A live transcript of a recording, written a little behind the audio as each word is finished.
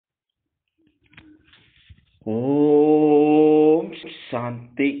ஓம்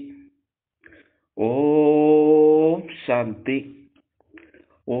சாந்தி. ஓம் சாந்தி.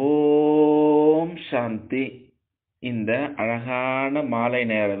 ஓம் சாந்தி. இந்த அழகான மாலை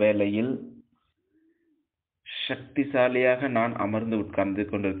நேர வேளையில் சக்திசாலியாக நான் அமர்ந்து உட்கார்ந்து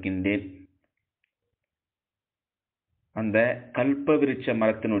கொண்டிருக்கின்றேன். அந்த கல்ப விருட்ச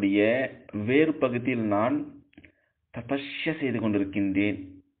மரத்தினுடைய வேறு பகுதியில் நான் தபஸ்ய செய்து கொண்டிருக்கின்றேன்.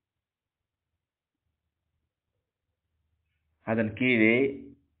 அதன் கீழே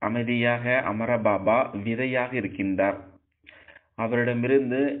அமைதியாக அமரபாபா விதையாக இருக்கின்றார்.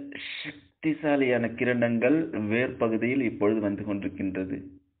 அவரிடமிருந்து சக்திசாலியான கிரணங்கள் வேறு பகுதியில் இப்பொழுது வந்து கொண்டிருக்கின்றது.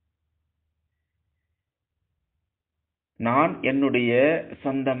 நான் என்னுடைய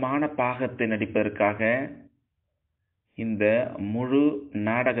சொந்தமான பாகத்தை நடிப்பதற்காக இந்த முழு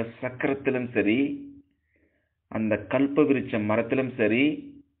நாடக சக்கரத்திலும் சரி, அந்த கல்ப விருட்ச மரத்திலும் சரி,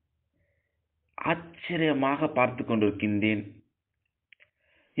 ஆச்சரியமாக பார்த்து கொண்டிருக்கின்றேன்.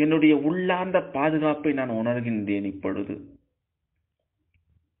 என்னுடைய உள்ளார்ந்த பாதுகாப்பை நான் உணர்கின்றேன். இப்பொழுது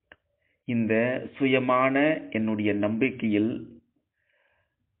இந்த சுயமான என்னுடைய நம்பிக்கையில்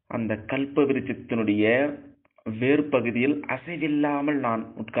அந்த கல்ப விருட்சத்தினுடைய வேறு பகுதியில் அசைவில்லாமல் நான்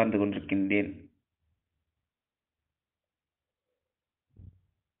உட்கார்ந்து கொண்டிருக்கின்றேன்.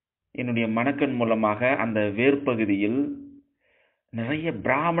 என்னுடைய மனக்கண் மூலமாக அந்த வேறு பகுதியில் நிறைய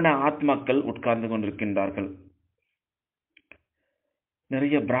பிராமண ஆத்மாக்கள் உட்கார்ந்து கொண்டிருக்கின்றார்கள்.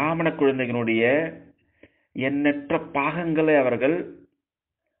 நிறைய பிராமண குழந்தைகளுடைய எண்ணற்ற பாகங்களை அவர்கள்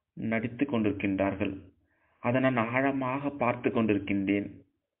நடித்து கொண்டிருக்கின்றார்கள். அதை நான் ஆழமாக பார்த்து கொண்டிருக்கின்றேன்.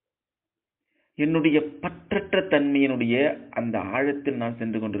 என்னுடைய பற்றற்ற தன்மையினுடைய அந்த ஆழத்தில் நான்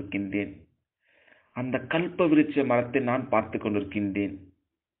சென்று கொண்டிருக்கின்றேன். அந்த கல்ப விருட்ச மரத்தை நான் பார்த்து கொண்டிருக்கின்றேன்.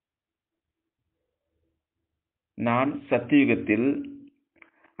 நான் சத்தியுகத்தில்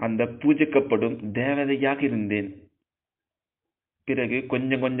அந்த பூஜிக்கப்படும் தேவதையாக இருந்தேன். பிறகு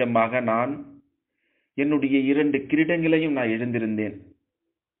கொஞ்சம் கொஞ்சமாக நான் என்னுடைய 2 கிரீடங்களையும் நான் எழுந்திருந்தேன்.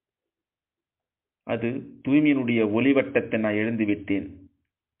 அது தூய்மையினுடைய ஒளிவட்டத்தை நான் இழந்து விட்டேன்.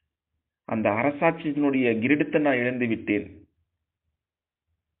 அந்த அரசாட்சியினுடைய கிரீடத்தை நான் இழந்து விட்டேன்.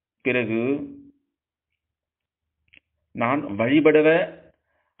 பிறகு நான் வழிபடவ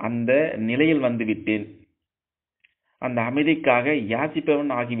அந்த நிலையில் வந்து விட்டேன். அந்த அமைதிக்காக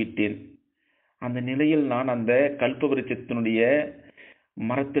யாசிப்பவன் ஆகிவிட்டேன். அந்த நிலையில் நான் அந்த கல்ப விருட்சத்தினுடைய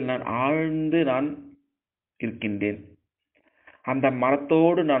மரத்தில் நான் ஆழ்ந்து நான் இருக்கின்றேன். அந்த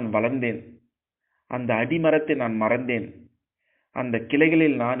மரத்தோடு நான் வளர்ந்தேன். அந்த அடிமரத்தை நான் மறந்தேன். அந்த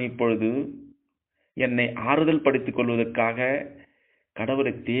கிளைகளில் நான் இப்பொழுது என்னை ஆறுதல் படுத்திக் கொள்வதற்காக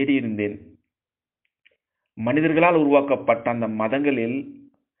கடவுளை தேடி இருந்தேன். மனிதர்களால் உருவாக்கப்பட்ட அந்த மதங்களில்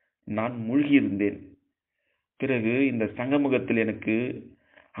நான் மூழ்கி இருந்தேன். பிறகு இந்த சங்கமுகத்தில் எனக்கு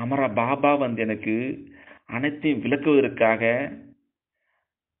அமர பாபா வந்து எனக்கு அனைத்தையும் விளக்குவதற்காக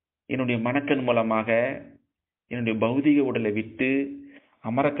என்னுடைய மனக்கண் மூலமாக என்னுடைய பௌதிக உடலை விட்டு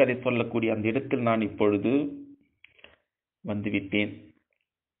அமரக்கதை சொல்லக்கூடிய அந்த இடத்தில் நான் இப்பொழுது வந்துவிட்டேன்.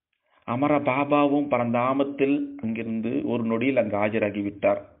 அமர பாபாவும் பரந்தாமத்தில் அங்கிருந்து ஒரு நொடியில் அங்கு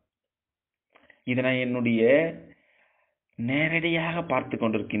ஆஜராகிவிட்டார். இதனை என்னுடைய நேரடியாக பார்த்து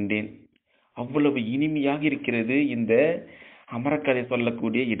கொண்டிருக்கின்றேன். அவ்வளவு இனிமையாக இருக்கிறது இந்த அமரக்கதை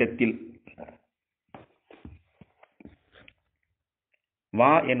சொல்லக்கூடிய இடத்தில். வா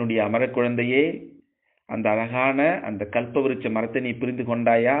என்னுடைய அமர குழந்தையே, அந்த அழகான அந்த கல்ப விருட்ச மரத்தை நீ புரிந்து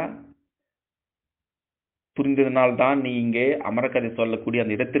கொண்டாயா? புரிந்ததனால்தான் நீ இங்கே அமரக்கதை சொல்லக்கூடிய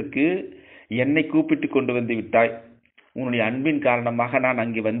அந்த இடத்திற்கு என்னை கூப்பிட்டு கொண்டு வந்து விட்டாய். உன்னுடைய அன்பின் காரணமாக நான்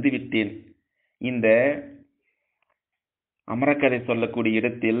அங்கே வந்து விட்டேன். இந்த அமரக்கதை சொல்லக்கூடிய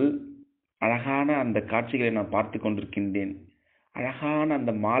இடத்தில் அழகான அந்த காட்சிகளை நான் பார்த்து கொண்டிருக்கின்றேன். அழகான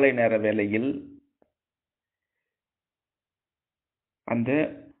அந்த மாலை நேர வேளையில் அந்த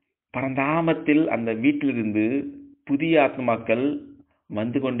பரந்தாமத்தில் அந்த வீட்டிலிருந்து புதிய ஆத்மாக்கள்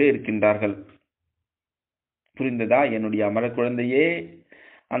வந்து கொண்டே இருக்கின்றார்கள். புரிந்ததா என்னுடைய அமர குழந்தையே?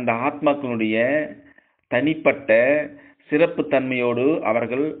 அந்த ஆத்மாக்களுடைய தனிப்பட்ட சிறப்பு தன்மையோடு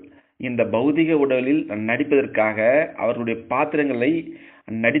அவர்கள் இந்த பௌதிக உடலில் நடிப்பதற்காக அவர்களுடைய பாத்திரங்களை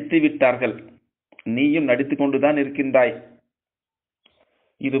நடித்து விட்டார்கள். நீயும் நடித்து கொண்டுதான் இருக்கின்றாய்.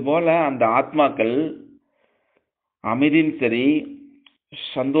 இதுபோல அந்த ஆத்மாக்கள் அமைதியும் சரி,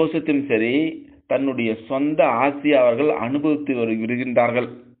 சந்தோஷத்திலும் சரி, தன்னுடைய சொந்த ஆசையை அவர்கள் அனுபவித்து வருகின்றார்கள்.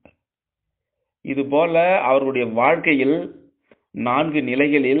 இதுபோல அவர்களுடைய வாழ்க்கையில் 4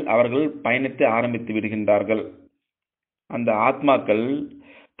 நிலைகளில் அவர்கள் பயணித்து ஆரம்பித்து விடுகின்றார்கள். அந்த ஆத்மாக்கள்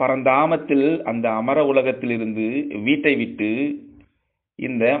பரந்தாமத்தில் அந்த அமர உலகத்தில் இருந்து வீட்டை விட்டு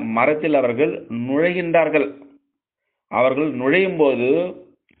இந்த மரத்தில் அவர்கள் நுழைகின்றார்கள். அவர்கள் நுழையும் போது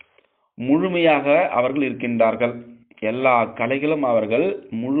முழுமையாக அவர்கள் இருக்கின்றார்கள். எல்லா கலைகளும் அவர்கள்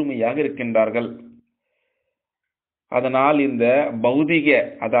முழுமையாக இருக்கின்றார்கள். அதனால் இந்த பௌதிக,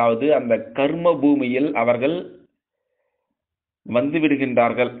 அதாவது அந்த கர்ம பூமியில் அவர்கள் வந்து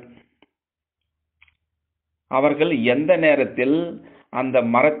விடுகின்றார்கள். அவர்கள் எந்த நேரத்தில் அந்த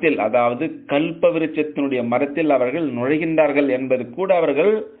மரத்தில், அதாவது கல்ப விருட்சத்தினுடைய மரத்தில் அவர்கள் நுழைகின்றார்கள் என்பது கூட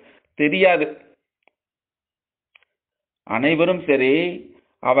அவர்கள் தெரியாது. அனைவரும் சரி,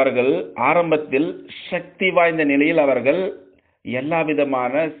 அவர்கள் ஆரம்பத்தில் சக்தி வாய்ந்த நிலையில் அவர்கள் எல்லா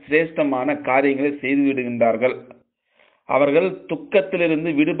விதமான சிரேஷ்டமான காரியங்களை செய்து விடுகின்றார்கள். அவர்கள் துக்கத்திலிருந்து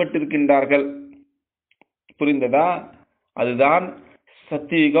விடுபட்டிருக்கின்றார்கள். புரிந்ததா? அதுதான்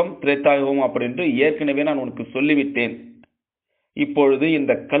சத்தியுகம், திரேதாயுகம் அப்படின்று ஏற்கனவே நான் உனக்கு சொல்லிவிட்டேன். இப்பொழுது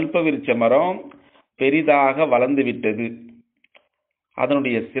இந்த கல்ப விருட்ச மரம் பெரிதாக வளர்ந்து விட்டது.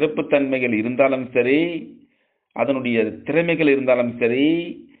 அதனுடைய சிறப்பு தன்மைகள் இருந்தாலும் சரி, அதனுடைய திறமைகள் இருந்தாலும் சரி,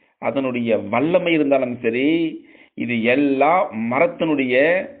 அதனுடைய வல்லமை இருந்தாலும் சரி, இது எல்லா மரத்தினுடைய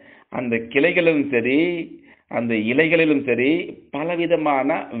அந்த கிளைகளிலும் சரி, அந்த இலைகளிலும் சரி, பலவிதமான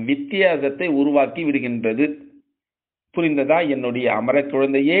வித்தியாசத்தை உருவாக்கி விடுகின்றது. புரிந்ததா என்னுடைய அமர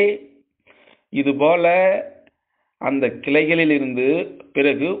குழந்தையே? இதுபோல அந்த கிளைகளில் இருந்து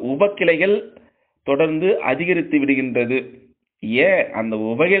பிறகு உபக்கிளைகள் தொடர்ந்து அதிகரித்து விடுகின்றது. ஏன் அந்த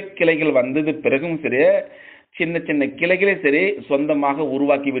உபய கிளைகள் வந்தது பிறகும் சரி, சின்ன சின்ன கிளைகளை சரி சொந்தமாக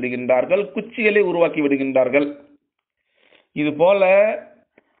உருவாக்கி விடுகின்றார்கள், குச்சிகளை உருவாக்கி விடுகின்றார்கள். இது போல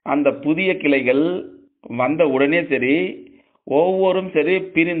அந்த புதிய கிளைகள் வந்த உடனே சரி, ஒவ்வொரும் சரி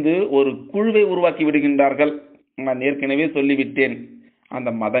பிரிந்து ஒரு குழுவை உருவாக்கி விடுகின்றார்கள். நான் ஏற்கனவே சொல்லிவிட்டேன். அந்த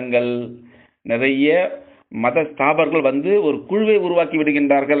மதங்கள், நிறைய மத ஸ்தாபர்கள் வந்து ஒரு குழுவை உருவாக்கி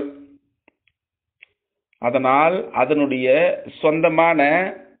விடுகின்றார்கள். அதனால் அதனுடைய சொந்தமான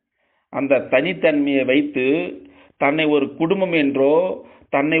அந்த தனித்தன்மையை வைத்து தன்னை ஒரு குடும்பம் என்றோ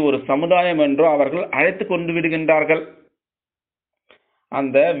தன்னை ஒரு சமுதாயம் என்றோ அவர்கள் அழைத்து கொண்டு விடுகின்றார்கள்.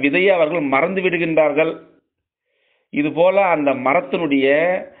 அந்த விதையை அவர்கள் மறந்து விடுகின்றார்கள். இதுபோல அந்த மரத்தினுடைய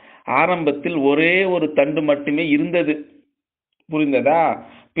ஆரம்பத்தில் ஒரே ஒரு தண்டு மட்டுமே இருந்தது. புரிந்ததா?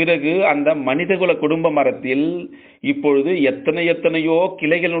 பிறகு அந்த மனிதகுல குடும்ப மரத்தில் இப்பொழுது எத்தனையோ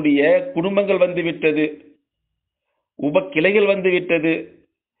கிளைகளுடைய குடும்பங்கள் வந்துவிட்டது, உப கிளைகள் வந்துவிட்டது,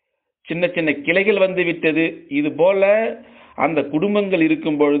 சின்ன சின்ன கிளைகள் வந்துவிட்டது. இது போல அந்த குடும்பங்கள்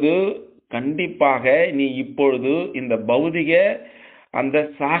இருக்கும் பொழுது கண்டிப்பாக நீ இப்பொழுது இந்த பௌதிக அந்த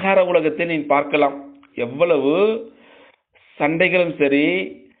சாகார உலகத்தை நீ பார்க்கலாம். எவ்வளவு சண்டைகளும் சரி,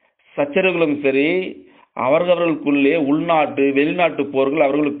 சச்சரவுகளும் சரி, அவர்களுக்குள்ளே உள்நாட்டு வெளிநாட்டு போர்கள்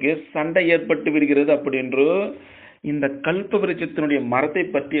அவர்களுக்கு சண்டை ஏற்பட்டு விடுகிறது. அப்படி என்று இந்த கல்ப விருட்சத்தினுடைய மரத்தை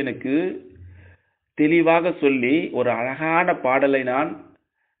பற்றி எனக்கு தெளிவாக சொல்லி ஒரு அழகான பாடலை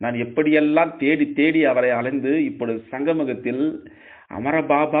நான் எப்படியெல்லாம் தேடி தேடி அவரை அலைந்து இப்பொழுது சங்கமுகத்தில்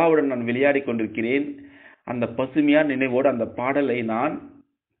அமரபாபாவுடன் நான் விளையாடி கொண்டிருக்கிறேன். அந்த பசுமையான நினைவோடு அந்த பாடலை நான்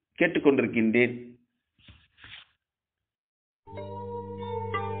கேட்டுக்கொண்டிருக்கின்றேன்.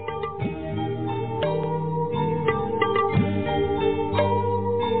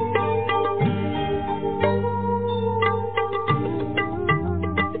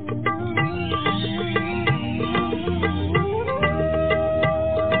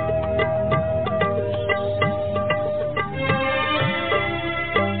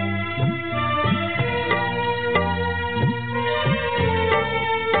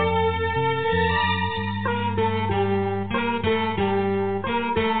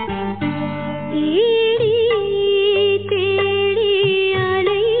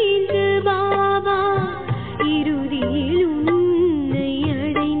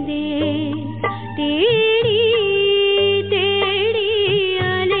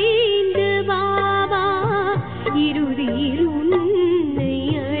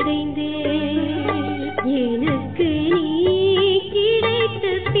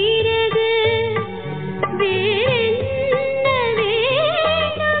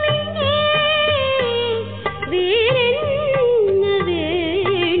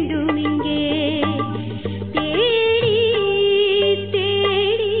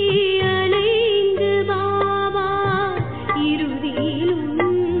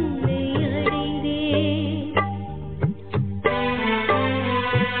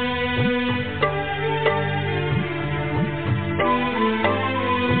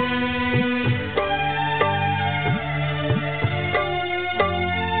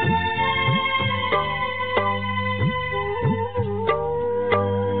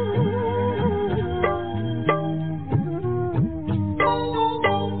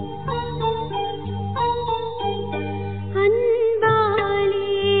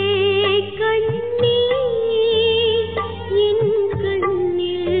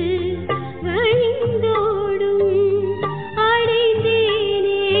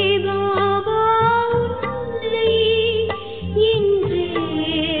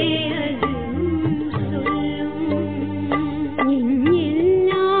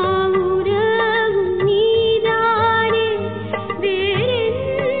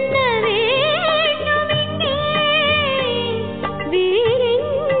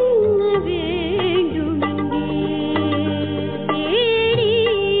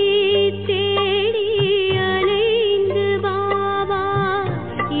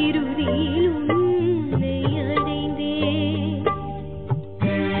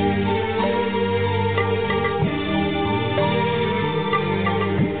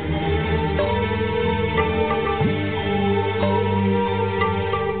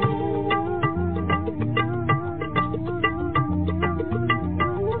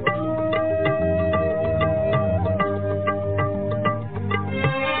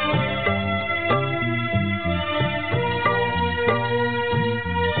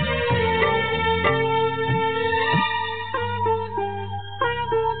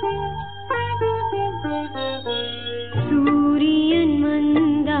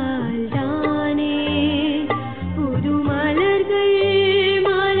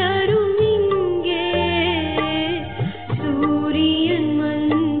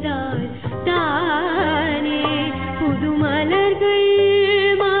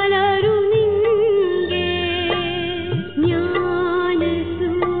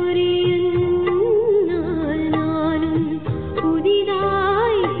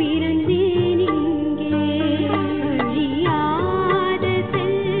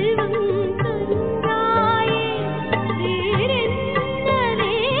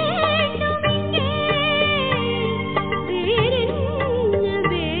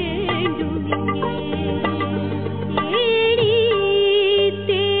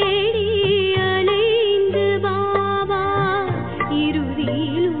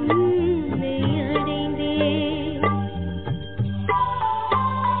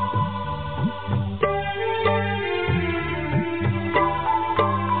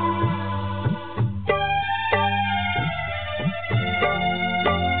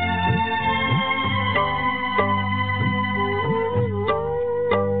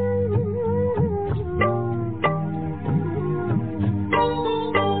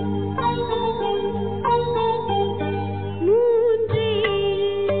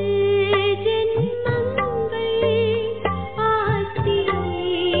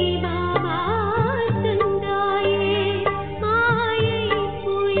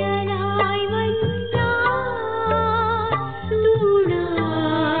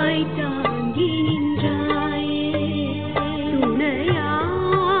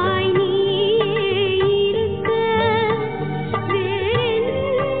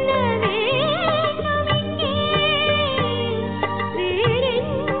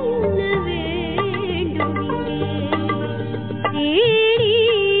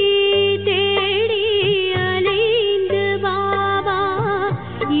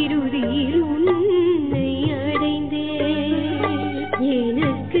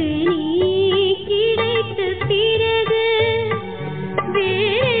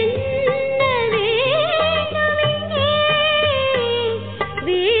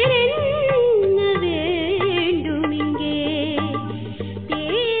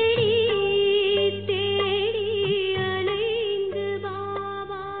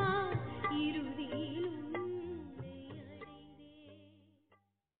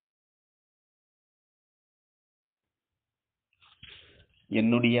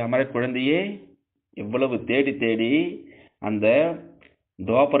 என்னுடைய அமர குழந்தையே, எவ்வளவு தேடி தேடி அந்த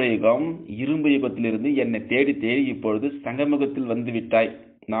துவாபர யுகம் இரும்பு யுகத்திலிருந்து என்னை தேடி தேடி இப்பொழுது சங்கமுகத்தில் வந்து விட்டாய்.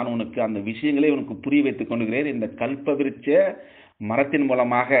 நான் உனக்கு அந்த விஷயங்களை உனக்கு புரிய வைத்துக் கொண்டுகிறேன். இந்த கல்ப விருட்ச மரத்தின்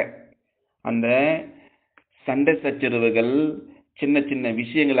மூலமாக அந்த சண்டை சச்சரவுகள் சின்ன சின்ன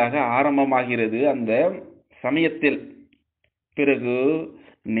விஷயங்களாக ஆரம்பமாகிறது அந்த சமயத்தில். பிறகு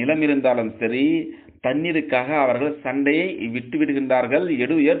நிலம் இருந்தாலும் சரி, தண்ணீருக்காக அவர்கள் சண்டையை விட்டு விடுகின்றார்கள்,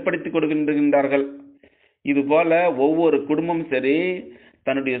 ஏற்படுத்திக் கொடுக்கின்றார்கள். இதுபோல ஒவ்வொரு குடும்பமும் சரி,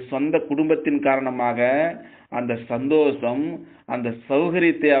 தன்னுடைய சொந்த குடும்பத்தின் காரணமாக அந்த சந்தோஷம், அந்த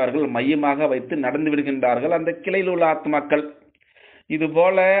சௌகரியத்தை அவர்கள் மையமாக வைத்து நடந்து விடுகின்றார்கள் அந்த கிளையில் உள்ள ஆத்மாக்கள்.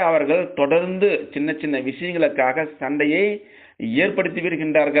 இதுபோல அவர்கள் தொடர்ந்து சின்ன சின்ன விஷயங்களுக்காக சண்டையை ஏற்படுத்தி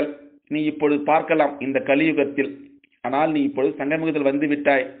விடுகின்றார்கள். நீ இப்பொழுது பார்க்கலாம் இந்த கலியுகத்தில். ஆனால் நீ இப்பொழுது சங்கமுகத்தில் வந்து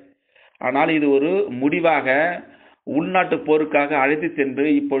விட்டாய். ஆனால் இது ஒரு முடிவாக உள்நாட்டு போருக்காக அழைத்து சென்று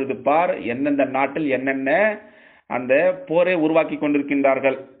இப்பொழுது பார், எந்தெந்த நாட்டில் என்னென்ன அந்த போரை உருவாக்கி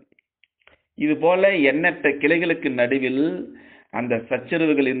கொண்டிருக்கின்றார்கள். இதுபோல எண்ணற்ற கிளைகளுக்கு நடுவில் அந்த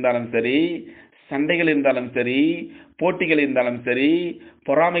சச்சரவுகள் இருந்தாலும் சரி, சண்டைகள் இருந்தாலும் சரி, போட்டிகள் இருந்தாலும் சரி,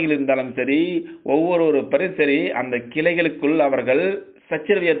 பொறாமைகள் இருந்தாலும் சரி, ஒவ்வொருவரும் சரி அந்த கிளைகளுக்குள் அவர்கள்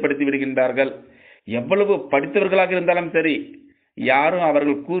சச்சரவு ஏற்படுத்தி விடுகின்றார்கள். எவ்வளவு படித்தவர்களாக இருந்தாலும் சரி, யாரும்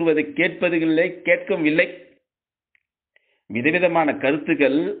அவர்கள் கூறுவதை கேட்பதில்லை, கேட்கவும் இல்லை. விதவிதமான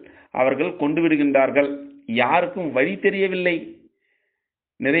கருத்துக்கள் அவர்கள் கொண்டு விடுகின்றார்கள். யாருக்கும் வழி தெரியவில்லை.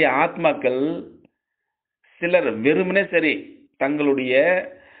 நிறைய ஆத்மாக்கள் சிலர் வெறுமனே சரி தங்களுடைய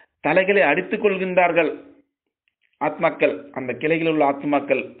தலைகளை அடித்துக் கொள்கின்றார்கள். ஆத்மாக்கள், அந்த கிளைகளில் உள்ள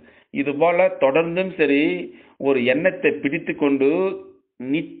ஆத்மாக்கள் இதுபோல தொடர்ந்தும் சரி ஒரு எண்ணத்தை பிடித்து கொண்டு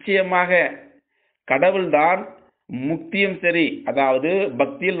நிச்சயமாக கடவுள்தான் முக்தியும் சரி, அதாவது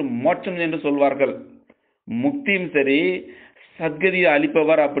பக்தியில் மோட்சம் என்று சொல்வார்கள், முக்தியும் சரி சத்கதியை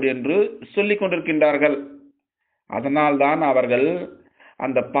அளிப்பவர் அப்படி என்று சொல்லிக் கொண்டிருக்கின்றார்கள். அதனால்தான் அவர்கள்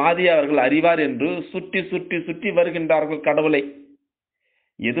அந்த பாதியை அவர்கள் அறிவார் என்று சுற்றி சுற்றி சுற்றி வருகின்றார்கள் கடவுளை.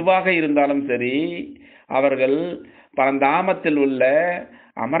 எதுவாக இருந்தாலும் சரி, அவர்கள் பரந்தாமத்தில் உள்ள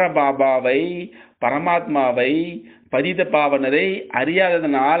அமரபாபாவை, பரமாத்மாவை, பதித பாவனரை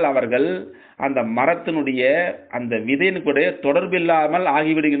அறியாததனால் அவர்கள் அந்த மரத்தினுடைய அந்த விதையின் கூட தொடர்பில்லாமல்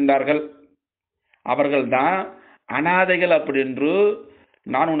ஆகிவிடுகின்றார்கள். அவர்கள்தான் அனாதைகள் அப்படி என்று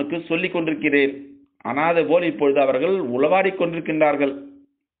நான் உனக்கு சொல்லிக் கொண்டிருக்கிறேன். அனாதை போல் இப்பொழுது அவர்கள் உளவாடிக் கொண்டிருக்கின்றார்கள்.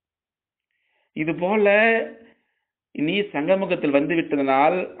 இதுபோல நீ சங்கமுகத்தில்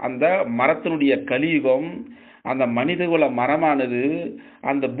வந்துவிட்டதனால் அந்த மரத்தினுடைய கலியுகம், அந்த மனிதகுல மரமானது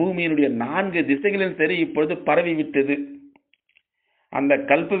அந்த பூமியினுடைய 4 திசைகளிலும் சரி இப்பொழுது பரவிவிட்டது. அந்த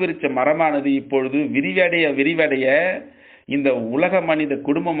கல்ப விருட்ச மரமானது இப்பொழுது விரிவடைய இந்த உலக மனித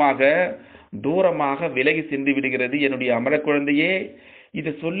குடும்பமாக தூரமாக விலகி சென்று விடுகிறது. என்னுடைய அமர குழந்தையே,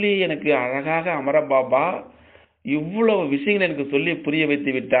 இதை சொல்லி எனக்கு அழகாக அமர பாபா இவ்வளவு விஷயங்கள் எனக்கு சொல்லி புரிய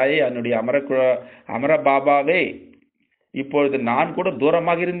வைத்து விட்டாயே. என்னுடைய அமர பாபாவே, இப்பொழுது நான் கூட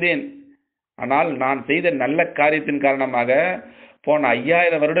தூரமாக இருந்தேன். ஆனால் நான் செய்த நல்ல காரியத்தின் காரணமாக, போன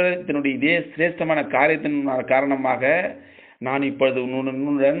 5000 வருடத்தினுடைய இதே சிரேஷ்டமான காரியத்தின் காரணமாக நான் இப்பொழுது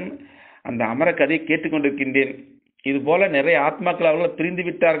உன்னுடன் அந்த அமர கதையை கேட்டுக்கொண்டிருக்கின்றேன். இது போல நிறைய ஆத்மாக்கள் அவர்கள் பிரிந்து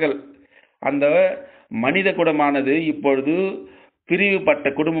விட்டார்கள். அந்த மனித குடும்பமானது இப்பொழுது பிரிவுபட்ட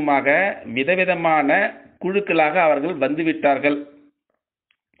குடும்பமாக விதவிதமான குழுக்களாக அவர்கள் வந்துவிட்டார்கள்.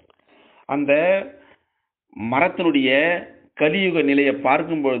 அந்த மரத்தினுடைய கலியுக நிலையை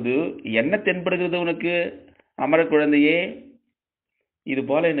பார்க்கும் பொழுது என்ன தென்படுகிறது உனக்கு அமர குழந்தையே? இது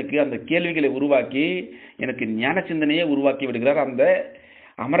போல எனக்கு அந்த கேள்விகளை உருவாக்கி எனக்கு ஞான சிந்தனையை உருவாக்கி விடுகிறார் அந்த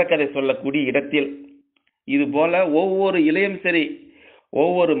அமரக்கதை சொல்லக்கூடிய இடத்தில். இது போல ஒவ்வொரு இலையும் சரி,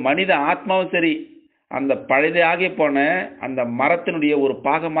 ஒவ்வொரு மனித ஆத்மாவும் சரி, அந்த பழைதாக போன அந்த மரத்தினுடைய ஒரு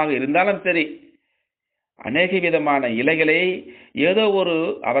பாகமாக இருந்தாலும் சரி, அநேக விதமான இலைகளை ஏதோ ஒரு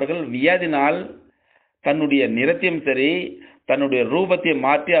அவர்கள் வியாதினால் தன்னுடைய நிறத்தையும் சரி தன்னுடைய ரூபத்தை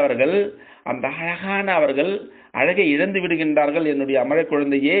மாற்றி அவர்கள் அந்த அழகான அவர்கள் அழகை இழந்து விடுகின்றார்கள். என்னுடைய அமர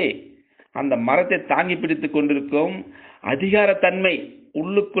குழந்தையே, அந்த மரத்தை தாங்கி பிடித்துக் கொண்டிருக்கும் அதிகாரத்தன்மை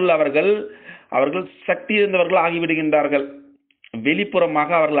உள்ளுக்குள் அவர்கள் சக்தி இருந்தவர்கள் ஆகிவிடுகின்றார்கள்.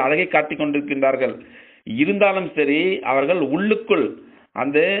 வெளிப்புறமாக அவர்கள் அழகை காட்டிக் கொண்டிருக்கின்றார்கள். இருந்தாலும் சரி அவர்கள் உள்ளுக்குள்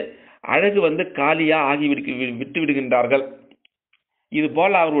அந்த அழகு காலியா ஆகி விட்டு விடுகின்றார்கள். இது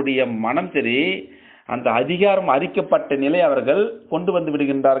போல அவர்களுடைய மனம் சரி அந்த அதிகாரம் அரிக்கப்பட்ட நிலை அவர்கள் கொண்டு வந்து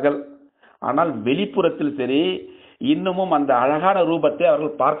விடுகின்றார்கள். ஆனால் வெளிப்புறத்தில் சரி இன்னமும் அந்த அழகான ரூபத்தை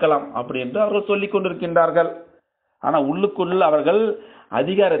அவர்கள் பார்க்கலாம் அப்படி என்று அவர்கள் சொல்லிக் கொண்டிருக்கின்றார்கள். ஆனால் உள்ளுக்குள் அவர்கள்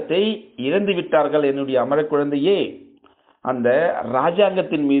அதிகாரத்தை இழந்து விட்டார்கள். என்னுடைய அமர குழந்தையே, அந்த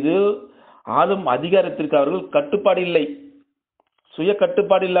ராஜாங்கத்தின் மீது ஆளும் அதிகாரத்திற்கு அவர்கள் கட்டுப்பாடு இல்லை. சுய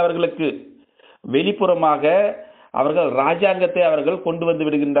கட்டுப்பாடு இல்லை அவர்களுக்கு. வெளிப்புறமாக அவர்கள் ராஜாங்கத்தை அவர்கள் கொண்டு வந்து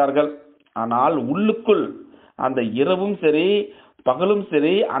விடுகின்றார்கள். ஆனால் உள்ளுக்குள் அந்த இரவும் சரி பகலும்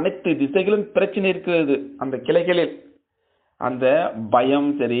சரி அனைத்து திசைகளும் பிரச்சனை இருக்கிறது. அந்த கிளைகளில் அந்த பயம்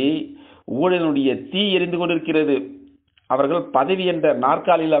சரி, ஊழலுடைய தீ எரிந்து கொண்டிருக்கிறது. அவர்கள் பதவி என்ற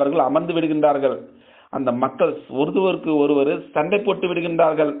நாற்காலியில் அவர்கள் அமர்ந்து விடுகின்றார்கள். அந்த மக்கள் ஒருவருக்கு ஒருவர் சண்டை போட்டு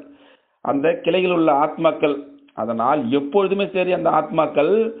விடுகின்றார்கள், அந்த கிளையில் உள்ள ஆத்மாக்கள். அதனால் எப்பொழுதுமே சரி அந்த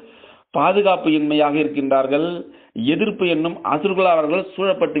ஆத்மாக்கள் பாதுகாப்பு இன்மையாக இருக்கின்றார்கள். எதிர்ப்பு என்னும் அசுர்களால் அவர்கள்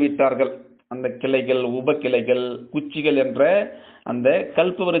சூழப்பட்டு விட்டார்கள். அந்த கிளைகள், உப கிளைகள், குச்சிகள் என்ற அந்த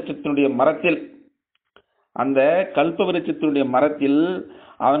கல்ப விருட்சத்தினுடைய மரத்தில், அந்த கல்ப விருட்சத்தினுடைய மரத்தில்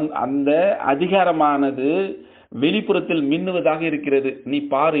அந்த அதிகாரமானது வெளிப்புறத்தில் மின்னுவதாக இருக்கிறது. நீ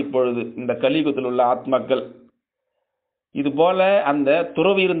பார், இப்பொழுது இந்த கலியுகத்தில் உள்ள ஆத்மாக்கள் இது போல அந்த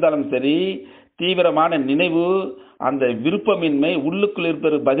துறவு இருந்தாலும் சரி, தீவிரமான நினைவு, அந்த விருப்பமின்மை உள்ளுக்குள்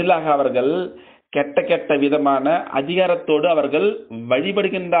இருப்பது பதிலாக அவர்கள் கெட்ட கெட்ட விதமான அதிகாரத்தோடு அவர்கள்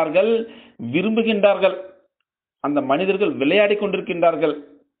வழிபடுகின்றார்கள், விரும்புகின்றார்கள். அந்த மனிதர்கள் விளையாடி கொண்டிருக்கின்றார்கள்.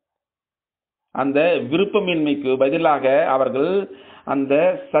 அந்த விருப்பமின்மைக்கு பதிலாக அவர்கள் அந்த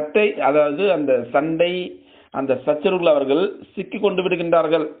சட்டை, அதாவது அந்த சண்டை, அந்த சச்சரவுகள் அவர்கள் சிக்கிக் கொண்டு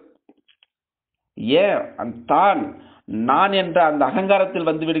விடுகின்றார்கள். ஏன்? தான் நான் என்ற அந்த அகங்காரத்தில்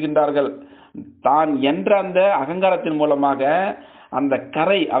வந்து விடுகின்றார்கள். தான் என்ற அந்த அகங்காரத்தின் மூலமாக அந்த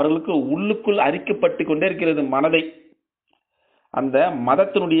கரை அவர்களுக்கு உள்ளுக்குள் அரிக்கப்பட்டு கொண்டே இருக்கிறது. மனதை, அந்த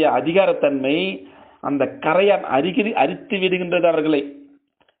மதத்தினுடைய அதிகாரத்தன்மை அந்த கரையான் அரித்து விடுகின்றது அவர்களை.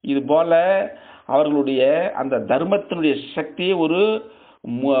 இது போல அவர்களுடைய அந்த தர்மத்தினுடைய சக்தியை ஒரு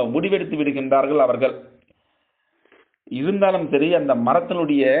முடிவெடுத்து விடுகின்றார்கள் அவர்கள். இருந்தாலும் சரி அந்த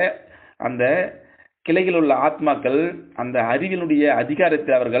மரத்தினுடைய அந்த கிளையில் உள்ள ஆத்மாக்கள் அந்த அறிவினுடைய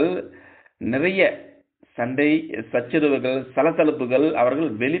அதிகாரத்தை அவர்கள் நிறைய சண்டை, சச்சரவுகள், சலசலப்புகள் அவர்கள்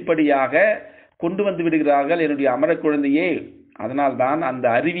வெளிப்படையாக கொண்டு வந்து விடுகிறார்கள் என்னுடைய அமர குழந்தையே. அதனால்தான் அந்த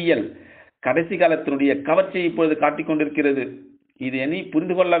அறிவியல் கடைசி காலத்தினுடைய கவர்ச்சியை இப்பொழுது காட்டிக் கொண்டிருக்கிறது. இது நீ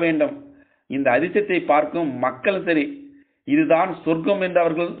புரிந்து கொள்ள வேண்டும். இந்த அதிசயத்தை பார்க்கும் மக்கள் சரி, இதுதான் சொர்க்கம் என்று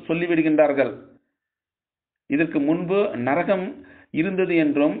அவர்கள் சொல்லிவிடுகின்றார்கள். இதற்கு முன்பு நரகம் இருந்தது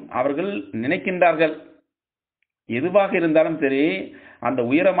என்றும் அவர்கள் நினைக்கின்றார்கள். எதுவாக இருந்தாலும் சரி, அந்த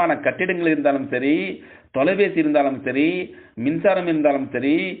உயரமான கட்டிடங்கள் இருந்தாலும் சரி, தொலைபேசி இருந்தாலும் சரி, மின்சாரம் இருந்தாலும்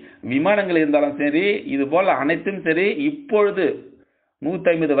சரி, விமானங்கள் இருந்தாலும் சரி, இது போல அனைத்தும் சரி இப்பொழுது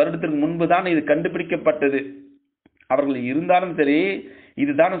 150 வருடத்திற்கு முன்பு தான் இது கண்டுபிடிக்கப்பட்டது. அவர்கள் இருந்தாலும் சரி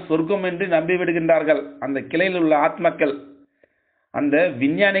இதுதான் சொர்க்கம் என்று நம்பிவிடுகின்றார்கள் அந்த கிளையில் உள்ள ஆத்மாக்கள். அந்த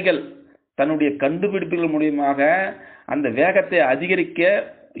விஞ்ஞானிகள் தன்னுடைய கண்டுபிடிப்புகள் மூலியமாக அந்த வேகத்தை அதிகரிக்க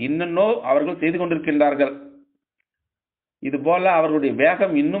இன்னும் அவர்கள் செய்து கொண்டிருக்கின்றார்கள். இது போல அவர்களுடைய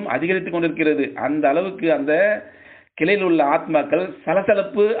வேகம் இன்னும் அதிகரித்துக் கொண்டிருக்கிறது. அந்த அளவுக்கு அந்த கிளையில் உள்ள ஆத்மாக்கள்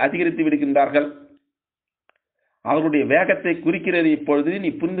சலசலப்பு அதிகரித்து விடுகின்றார்கள். அவர்களுடைய வேகத்தை குறிக்கிறது இப்பொழுது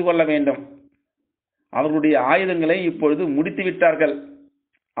நீ புரிந்து கொள்ள வேண்டும். அவர்களுடைய ஆயுதங்களை இப்பொழுது முடித்து விட்டார்கள்.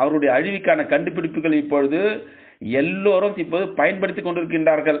 அவருடைய அழிவுக்கான கண்டுபிடிப்புகள் இப்பொழுது எல்லோரும் இப்போது பயன்படுத்திக்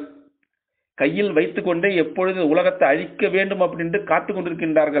கொண்டிருக்கின்றார்கள். கையில் வைத்துக் கொண்டே எப்பொழுது உலகத்தை அழிக்க வேண்டும் அப்படின்ட்டு காத்துக்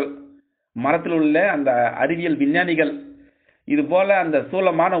கொண்டிருக்கின்றார்கள் மரத்தில் உள்ள அந்த அறிவியல் விஞ்ஞானிகள். இது போல அந்த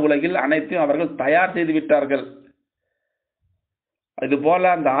சூலமான உலகில் அனைத்தையும் அவர்கள் தயார் செய்து விட்டார்கள். இது போல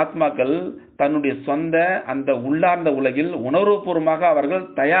அந்த ஆத்மாக்கள் தன்னுடைய சொந்த அந்த உள்ளார்ந்த உலகில் உணர்வுபூர்வமாக அவர்கள்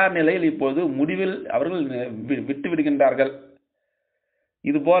தயார் நிலையில் இப்போது முடிவில் அவர்கள் விட்டு விடுகின்றார்கள்.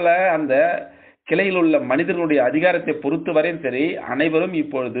 இது போல அந்த கிளையில் உள்ள மனிதர்களுடைய அதிகாரத்தை பொறுத்து வரையும் சரி, அனைவரும்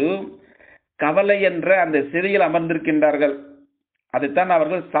இப்பொழுது கவலை என்ற அந்த சிறையில் அமர்ந்திருக்கின்றார்கள். அதைத்தான்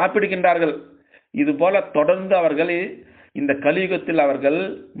அவர்கள் சாப்பிடுகின்றார்கள். இது போல தொடர்ந்து அவர்கள் இந்த கலியுகத்தில் அவர்கள்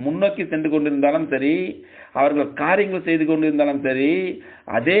முன்னோக்கி சென்று கொண்டிருந்தாலும் சரி, அவர்கள் காரியங்கள் செய்து கொண்டிருந்தாலும் சரி,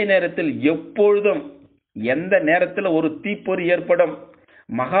 அதே நேரத்தில் எப்பொழுதும் எந்த நேரத்தில் ஒரு தீப்பொறி ஏற்படும்,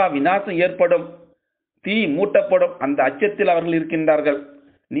 மகா விநாசம் ஏற்படும், தீ மூட்டப்படும், அந்த அச்சத்தில் அவர்கள் இருக்கின்றார்கள்.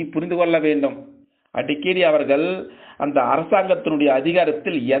 நீ புரிந்து கொள்ள வேண்டும். அடிக்கடி அவர்கள் அந்த அரசாங்கத்தினுடைய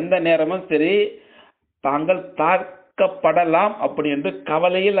அதிகாரத்தில் எந்த நேரமும் சரி தாங்கள் தாக்கப்படலாம் அப்படி என்று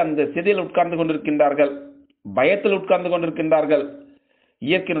கவலையில் அந்த சிறையில் உட்கார்ந்து கொண்டிருக்கின்றார்கள். பயத்தில் உட்கார்ந்து கொண்டிருக்கின்றார்கள்.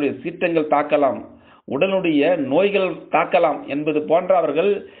 இயற்கையினுடைய சீற்றங்கள் தாக்கலாம், உடலுடைய நோய்கள் தாக்கலாம் என்பது போன்ற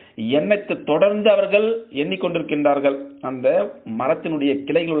அவர்கள் எண்ணத்தை தொடர்ந்து அவர்கள் எண்ணிக்கொண்டிருக்கின்றார்கள் அந்த மரத்தினுடைய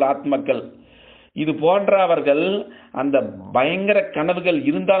கிளைகள் உள்ள ஆத்மாக்கள். இது போன்ற அவர்கள் அந்த பயங்கர கனவுகள்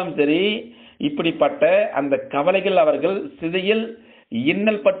இருந்தாலும் சரி, இப்படிப்பட்ட அந்த கவலைகள் அவர்கள் சிதையில்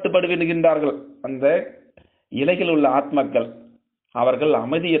இன்னல் பட்டுப்படுகின்றார்கள். அந்த இலைகள் உள்ள ஆத்மாக்கள் அவர்கள்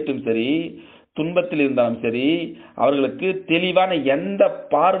அமைதியற்றும் சரி, துன்பத்தில் இருந்தாலும் சரி, அவர்களுக்கு தெளிவான எந்த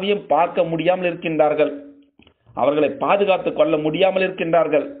பார்வையும் பார்க்க முடியாமல் இருக்கின்றார்கள். அவர்களை பாதுகாத்துக் கொள்ள முடியாமல்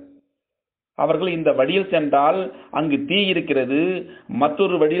இருக்கின்றார்கள். அவர்கள் இந்த வழியில் சென்றால் அங்கு தீ இருக்கிறது,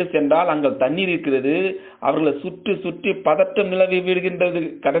 மற்றொரு வழியில் சென்றால் அங்கு தண்ணீர் இருக்கிறது. அவர்களை சுற்றி சுற்றி பதட்டம் நிலவி விடுகின்றது.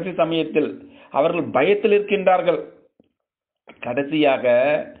 கடைசி சமயத்தில் அவர்கள் பயத்தில் இருக்கின்றார்கள். கடைசியாக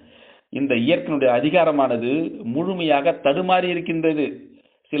இந்த இயற்கையினுடைய அதிகாரமானது முழுமையாக தடுமாறி இருக்கின்றது.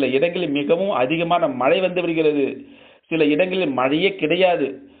 சில இடங்களில் மிகவும் அதிகமான மழை வந்து விடுகிறது, சில இடங்களில் மழையே கிடையாது.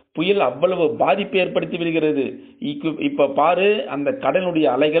 புயல் அவ்வளவு பாதிப்பை ஏற்படுத்தி விடுகிறது. இப்ப பாரு, அந்த கடலுடைய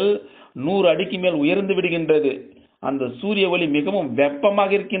அலைகள் 100 அடிக்கு மேல் உயர்ந்து விடுகின்றது. அந்த சூரிய ஒளி மிகவும்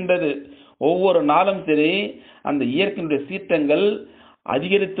வெப்பமாக இருக்கின்றது. ஒவ்வொரு நாளும் சரி அந்த இயற்கையினுடைய சீற்றங்கள்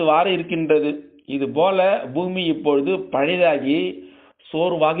அதிகரித்து வார இருக்கின்றது. இது போல பூமி இப்பொழுது பழையதாகி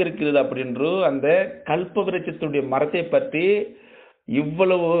சோர்வாக இருக்கிறது அப்படின்று அந்த கல்ப விருட்சத்தினுடைய மரத்தை பற்றி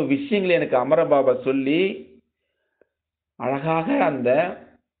இவ்வளவு விஷயங்களை எனக்கு அமரபாபா சொல்லி அழகாக அந்த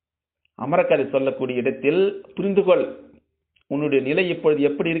அமரக்கதை சொல்லக்கூடிய இடத்தில் புரிந்துகொள், உன்னுடைய நிலை இப்பொழுது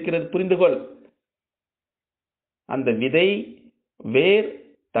எப்படி இருக்கிறது புரிந்துகொள். அந்த விதை, வேர்,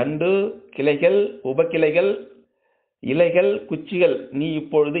 தண்டு, கிளைகள், உபக்கிளைகள், இலைகள், குச்சிகள், நீ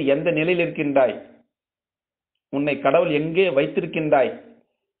இப்பொழுது எந்த நிலையில் இருக்கின்றாய், உன்னை கடவுள் எங்கே வைத்திருக்கின்றாய்,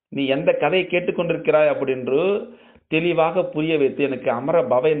 நீ எந்த கதையை கேட்டுக்கொண்டிருக்கிறாய் அப்படின்று தெளிவாக புரிய வைத்து எனக்கு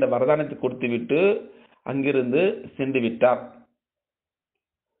அமரபவ என்ற வரதானத்தை கொடுத்துவிட்டு அங்கிருந்து சென்று விட்டார்.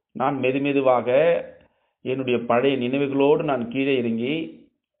 நான் மெதுமெதுவாக என்னுடைய பழைய நினைவுகளோடு நான் கீழே இறங்கி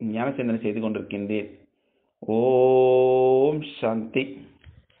ஞான சிந்தனை செய்து கொண்டிருக்கின்றேன். ஓம் சாந்தி.